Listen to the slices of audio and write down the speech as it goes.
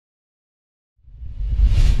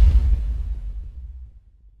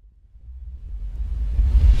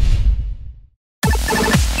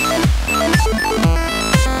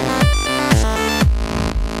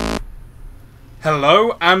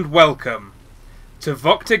Hello and welcome to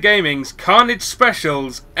VocTerGaming's Karnage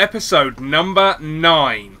Specials, episode number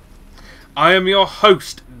 9. I am your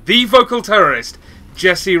host, the vocal terrorist,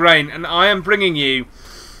 Jesse Rain, and I am bringing you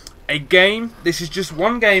a game. This is just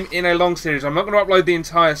one game in a long series. I'm not going to upload the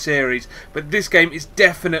entire series, but this game is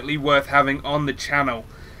definitely worth having on the channel.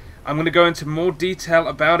 I'm going to go into more detail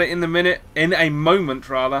about it in a moment.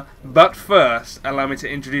 But first, allow me to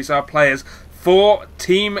introduce our players. For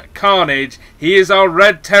Team Karnage, he is our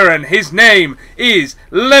Red Terran. His name is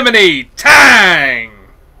LemonyTang.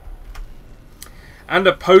 And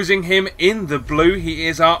opposing him in the blue, he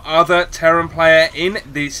is our other Terran player in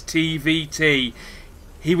this TVT.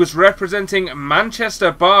 He was representing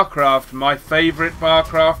Manchester Barcraft, my favourite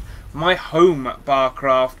Barcraft, my home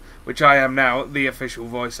Barcraft, which I am now the official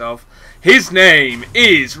voice of. His name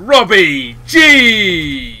is RobbyG.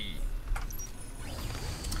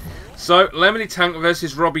 So, LemonyTang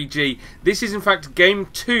versus RobbyG. This is in fact game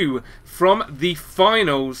 2 from the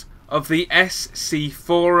finals of the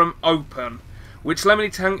SCForum Open, which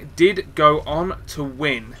LemonyTang did go on to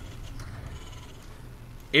win.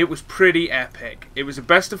 It was pretty epic. It was a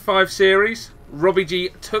best of 5 series.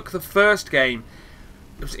 RobbyG took the first game.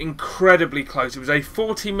 It was incredibly close. It was a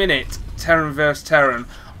 40-minute Terran vs Terran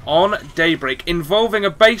on Daybreak, involving a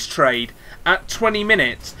base trade at 20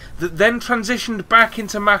 minutes that then transitioned back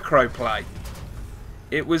into macro play.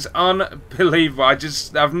 It was unbelievable.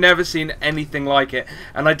 I've never seen anything like it,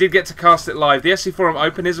 and I did get to cast it live. The SCForum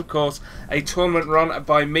Open is, of course, a tournament run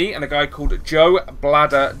by me and a guy called Joe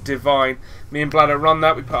Bladder Divine. Me and Bladder run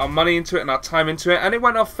that. We put our money into it and our time into it, and it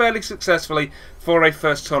went off fairly successfully for a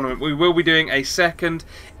first tournament. We will be doing a second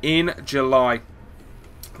in July.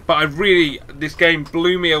 But this game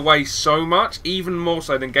blew me away so much, even more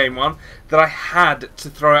so than game 1, that I had to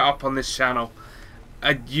throw it up on this channel.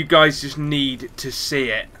 You guys just need to see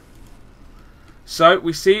it. So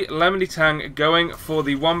we see LemonyTang going for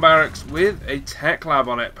the 1 barracks with a tech lab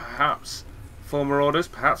on it, perhaps for marauders,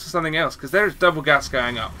 perhaps for something else, because there is double gas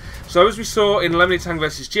going up. So as we saw in LemonyTang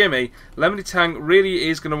versus Jimmy, LemonyTang really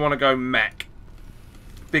is going to want to go mech,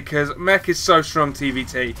 because mech is so strong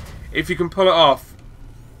TVT. If you can pull it off,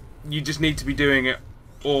 you just need to be doing it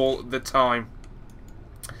all the time.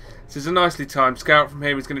 This is a nicely timed scout from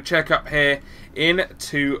him. He's going to check up here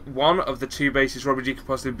into one of the 2 bases RobbyG could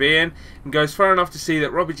possibly be in, and goes far enough to see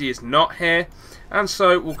that RobbyG is not here, and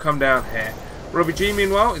so will come down here. RobbyG,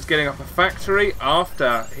 meanwhile, is getting up a factory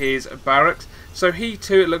after his barracks, so he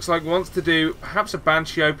too, it looks like, wants to do perhaps a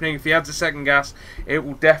Banshee opening. If he adds a second gas, it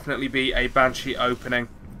will definitely be a Banshee opening.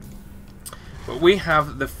 But we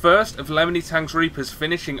have the first of LemonyTang's Reapers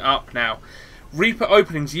finishing up now. Reaper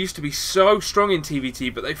openings used to be so strong in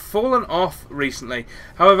TVT, but they've fallen off recently.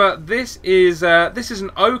 However, this is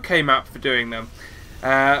an okay map for doing them.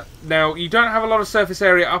 Now, you don't have a lot of surface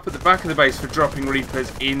area up at the back of the base for dropping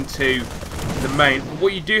Reapers into the main. But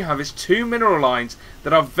what you do have is 2 mineral lines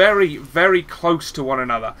that are very, very close to one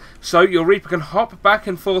another. So your Reaper can hop back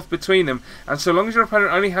and forth between them, and so long as your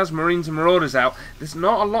opponent only has Marines and Marauders out, there's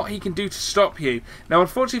not a lot he can do to stop you. Now,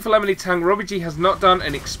 unfortunately for LemonyTang, RobbyG has not done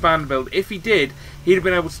an expand build. If he did, he'd have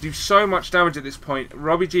been able to do so much damage at this point.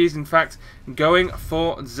 RobbyG is in fact going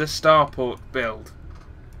for the Starport build,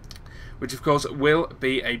 which of course will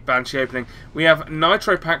be a Banshee opening. We have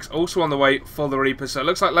Nitro packs also on the way for the Reapers, so it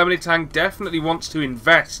looks like LemonyTang definitely wants to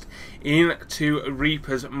invest into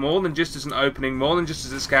Reapers more than just as an opening, more than just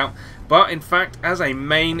as a scout, but in fact as a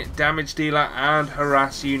main damage dealer and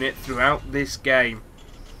harass unit throughout this game.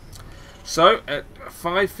 So at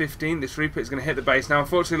 5:15, this Reaper is going to hit the base. Now,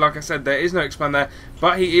 unfortunately, like I said, there is no expand there,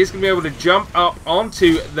 but he is going to be able to jump up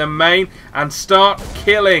onto the main and start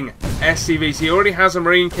killing SCVs. He already has a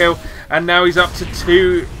Marine kill, and now he's up to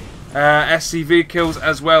 2 SCV kills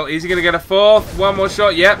as well. Is he going to get a 4th? One more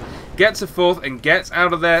shot. Yep, gets a 4th and gets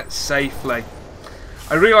out of there safely.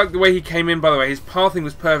 I really like the way he came in, by the way. His pathing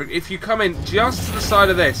was perfect. If you come in just to the side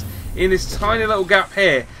of this, in this tiny little gap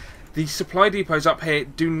here, the supply depots up here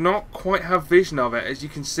do not quite have vision of it. As you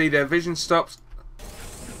can see, their vision stops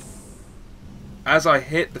as I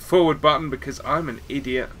hit the forward button because I'm an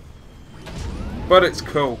idiot. But it's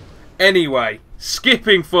cool. Anyway,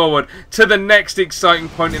 skipping forward to the next exciting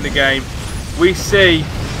point in the game, we see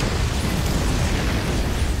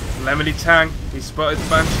LemonyTang. He spotted the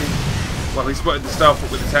Banshee. Well, he spotted the Starport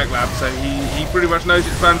with the tech lab, so he pretty much knows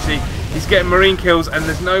it's Banshee. He's getting Marine kills, and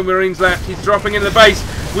there's no Marines left. He's dropping in the base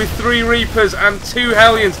with 3 Reapers and 2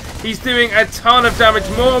 Hellions. He's doing a ton of damage.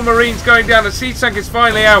 More Marines going down. The Siege Tank is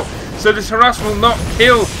finally out, so this harass will not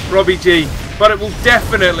kill RobbyG, but it will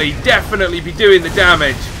definitely be doing the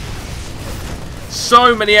damage.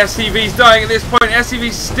 So many SCVs dying at this point.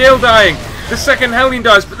 SCVs still dying. The second Hellion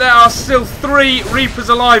dies, but there are still 3 Reapers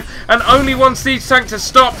alive and only 1 Siege Tank to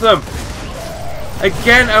stop them.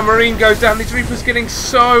 Again, a Marine goes down. These Reapers getting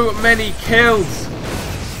so many kills.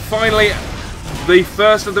 Finally, the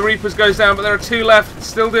first of the Reapers goes down, but there are 2 left,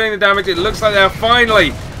 still doing the damage. It looks like they are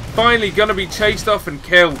finally going to be chased off and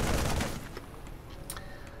killed.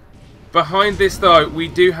 Behind this, though, we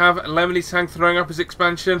do have LemonTang throwing up his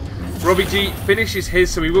expansion. RobbyG finishes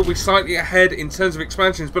his, so he will be slightly ahead in terms of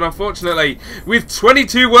expansions. But unfortunately, with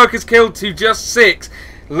 22 workers killed to just 6,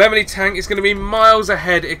 LemonTang is going to be miles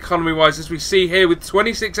ahead economy-wise, as we see here with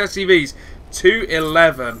 26 SCVs to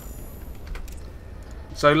 11.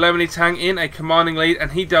 So LemonTang in a commanding lead,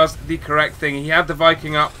 and he does the correct thing. He had the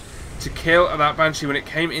Viking up to kill that Banshee when it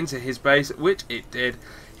came into his base, which it did.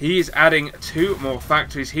 He is adding 2 more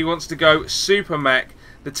factories. He wants to go super mech.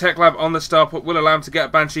 The tech lab on the starport will allow him to get a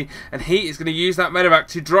Banshee, and he is going to use that medevac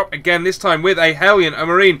to drop again, this time with a Hellion, a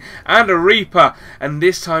Marine, and a Reaper. And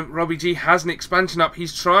this time, RobbyG has an expansion up.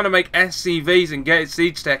 He's trying to make SCVs and get his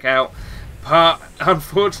siege tech out. But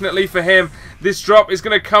unfortunately for him, this drop is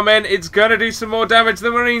going to come in. It's going to do some more damage. The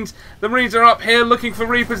Marines are up here looking for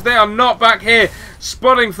Reapers. They are not back here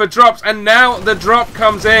spotting for drops, and now the drop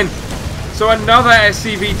comes in. So another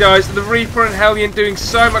SCV dies. The Reaper and Hellion doing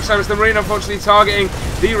so much damage. The Marine unfortunately targeting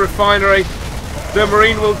the refinery. The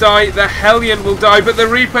Marine will die. The Hellion will die. But the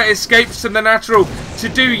Reaper escapes to the natural to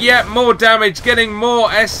do yet more damage, getting more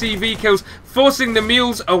SCV kills, forcing the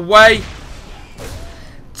mules away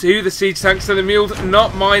to the siege tanks. So the mules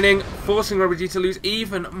not mining, forcing RobbyG to lose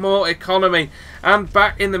even more economy. And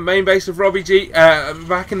back in the main base of RobbyG,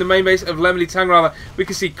 back in the main base of LemonTang rather, we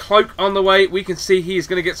can see Cloak on the way. We can see he is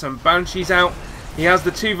going to get some Banshees out. He has the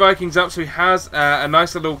 2 Vikings up, so he has a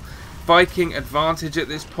nice little Viking advantage at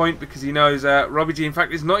this point, because he knows RobbyG in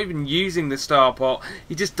fact is not even using the starport.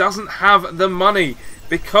 He just doesn't have the money,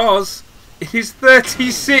 because it is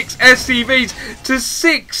 36 SCVs to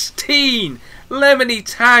 16.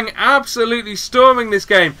 LemonTang absolutely storming this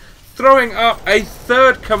game, throwing up a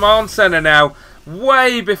 3rd command center now,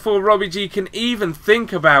 way before RobbyG can even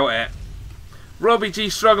think about it. RobbyG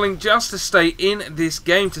struggling just to stay in this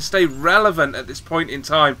game, to stay relevant at this point in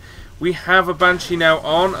time. We have a Banshee now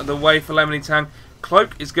on the way for LemonTang.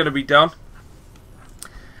 Cloak is going to be done,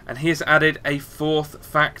 and he has added a 4th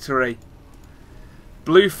factory.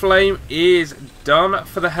 Blue Flame is done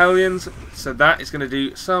for the Hellions, so that is going to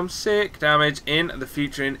do some sick damage in the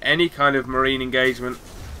future in any kind of Marine engagement.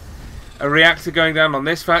 A reactor going down on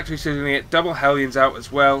this factory, so we're going to get double Hellions out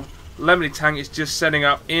as well. LemonTang is just setting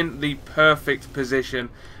up in the perfect position.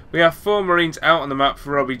 We have 4 Marines out on the map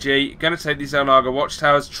for RobbyG. Going to take these Elnaga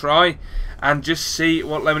watchtowers, try and just see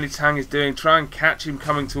what LemonTang is doing, try and catch him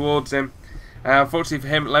coming towards him. Unfortunately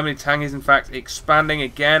for him, LemonTang is in fact expanding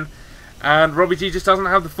again. And RobbyG just doesn't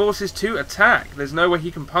have the forces to attack. There's no way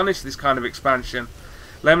he can punish this kind of expansion.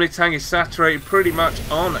 LemonTang is saturated pretty much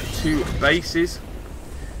on 2 bases.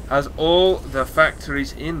 Has all the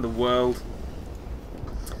factories in the world.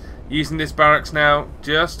 Using this barracks now.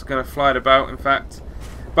 Just going to fly it about, in fact.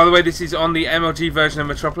 By the way, this is on the MLG version of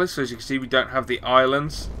Metropolis. So as you can see, we don't have the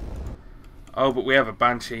islands. Oh, but we have a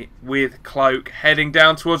Banshee with Cloak heading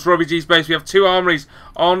down towards RobbyG's base. We have 2 armories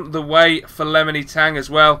on the way for LemonTang as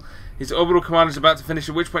well. His orbital commander is about to finish,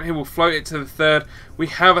 at which point he will float it to the 3rd. We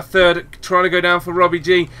have a 3rd trying to go down for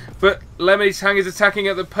RobbyG, but LemonTang is attacking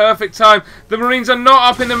at the perfect time. The Marines are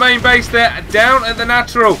not up in the main base, they're down at the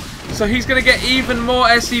natural. So he's going to get even more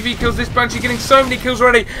SCV kills. This Banshee getting so many kills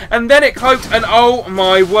already. And then it cloaked, and oh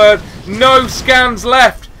my word, no scans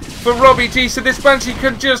left for RobbyG. So this Banshee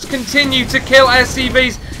can just continue to kill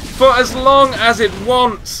SCVs for as long as it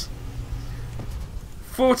wants.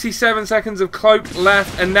 47 seconds of Cloak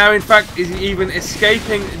left, and now in fact is even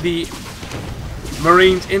escaping the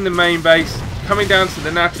Marines in the main base, coming down to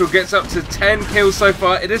the natural, gets up to 10 kills so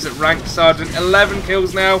far. It is at ranked sergeant, 11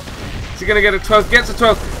 kills now. Is he going to get a 12th? Gets a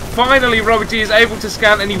 12th. Finally, RobbyG is able to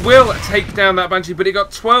scan, and he will take down that Banshee, but he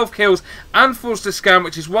got 12 kills and forced to scan,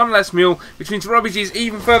 which is 1 less mule, which means RobbyG is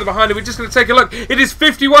even further behind him. We're just going to take a look. It is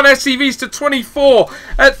 51 SCVs to 24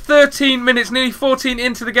 at 13 minutes, nearly 14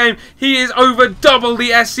 into the game. He is over double the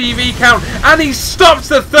SCV count, and he stops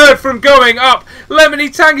the 3rd from going up.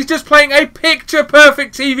 LemonTang is just playing a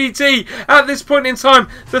picture-perfect TVT at this point in time.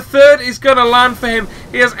 The 3rd is going to land for him.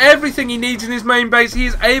 He has everything he needs in his main base. He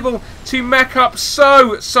is able to mech up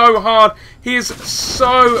so hard. He has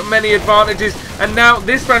so many advantages, and now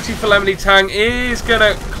this Banshee for LemonTang is going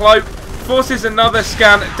to Cloak forces another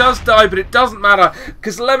scan, does die, but it doesn't matter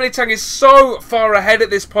because LemonyTang is so far ahead at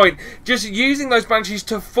this point. Just using those Banshees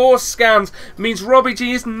to force scans means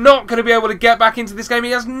RobbyG is not going to be able to get back into this game.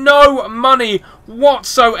 He has no money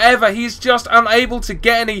whatsoever. He's just unable to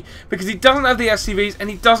get any because he doesn't have the SCVs and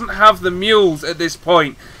he doesn't have the mules at this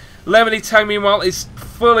point. LemonyTang, meanwhile, is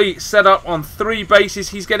fully set up on 3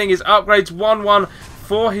 bases. He's getting his upgrades 1-1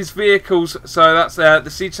 for his vehicles. So that's the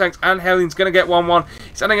siege tanks and Hellions going to get 1-1.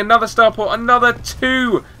 He's adding another starport, another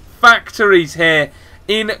 2 factories here.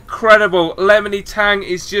 Incredible. LemonyTang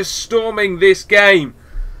is just storming this game.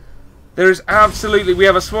 There is absolutely... We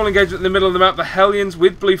have a small engagement in the middle of the map. The Hellions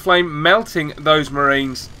with Blue Flame melting those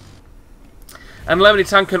Marines. And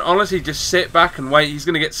LemonyTang can honestly just sit back and wait. He's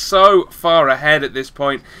going to get so far ahead at this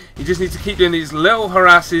point. He just needs to keep doing these little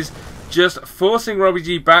harasses, just forcing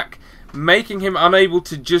RobbyG back, making him unable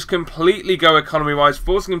to just completely go economy-wise,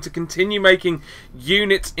 forcing him to continue making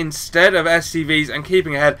units instead of SCVs and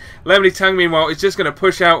keeping ahead. LemonyTang, meanwhile, is just going to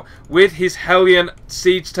push out with his Hellion,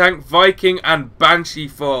 Siege Tank, Viking, and Banshee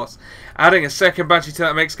force. Adding a second Banshee to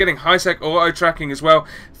that mix, getting high-sec auto-tracking as well,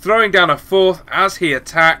 throwing down a 4th as he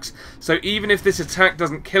attacks. So even if this attack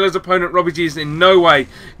doesn't kill his opponent, RobbyG is in no way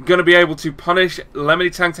going to be able to punish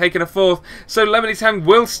LemonyTang taking a 4th. So LemonyTang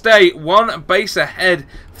will stay 1 base ahead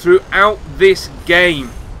throughout this game.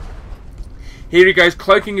 Here he goes,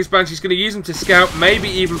 cloaking his Banshee. He's going to use them to scout, maybe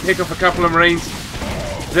even pick off a couple of Marines.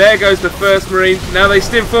 There goes the first Marine. Now they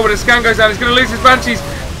stim forward, a scan goes down. He's going to lose his Banshees,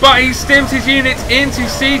 but he stims his units into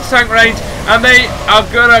siege tank range, and they are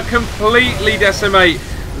going to completely decimate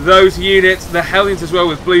those units. The Hellions as well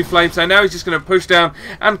with Blue Flame. So now he's just going to push down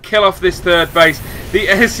and kill off this 3rd base. The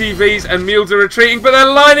SCVs and mules are retreating, but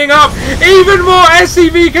they're lining up. Even more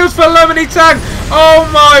SCV kills for LemonyTang. Oh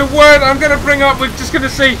my word, I'm going to bring up, we're just going to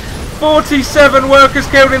see 47 workers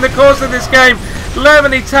killed in the course of this game.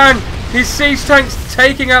 LemonyTang, his siege tanks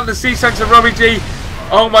taking out the siege tanks of RobbyG.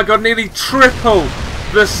 Oh my god, nearly triple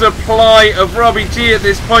the supply of RobbyG at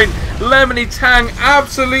this point. LemonyTang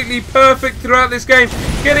absolutely perfect throughout this game,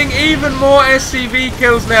 getting even more SCV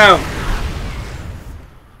kills now.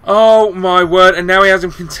 Oh my word, and now he has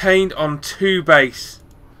him contained on 2 base.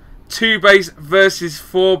 2 base versus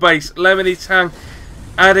 4 base. LemonyTang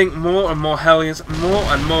adding more and more Hellions, more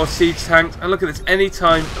and more siege tanks. And look at this,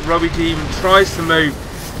 anytime RobbyG even tries to move,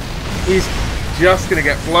 he's just going to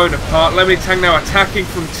get blown apart. LemonyTang now attacking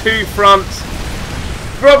from 2 fronts.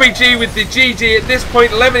 RobbyG with the GG. At this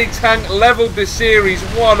point, LemonyTang levelled the series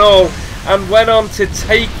 1-all and went on to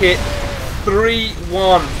take it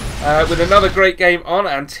 3-1 with another great game on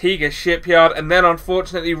Antigua Shipyard. And then,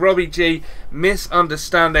 unfortunately, RobbyG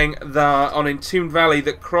misunderstanding on Entombed Valley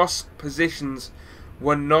that cross positions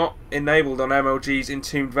were not enabled on MLG's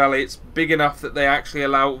Entombed Valley. It's big enough that they actually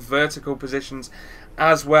allow vertical positions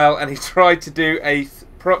as well. And he tried to do a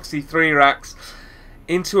proxy 3 racks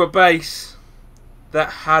into a base that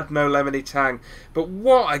had no LemonyTang. But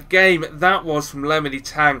what a game that was from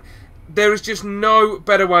LemonyTang. There is just no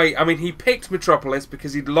better way. I mean, he picked Metropolis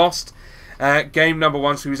because he'd lost game number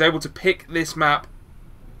 1, so he was able to pick this map,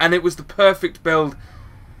 and it was the perfect build.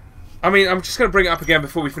 I mean, I'm just going to bring it up again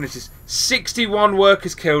before we finish this. 61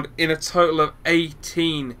 workers killed in a total of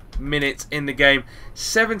 18 minutes in the game.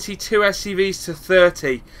 72 SCVs to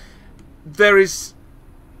 30. There is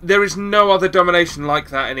no other domination like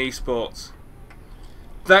that in esports.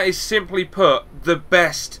 That is, simply put, the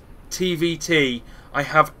best TVT I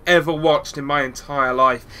have ever watched in my entire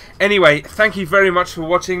life. Anyway, thank you very much for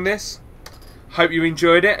watching this. Hope you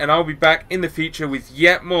enjoyed it, and I'll be back in the future with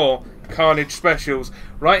yet more Karnage specials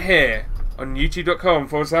right here on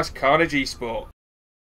youtube.com/Karnage Esports.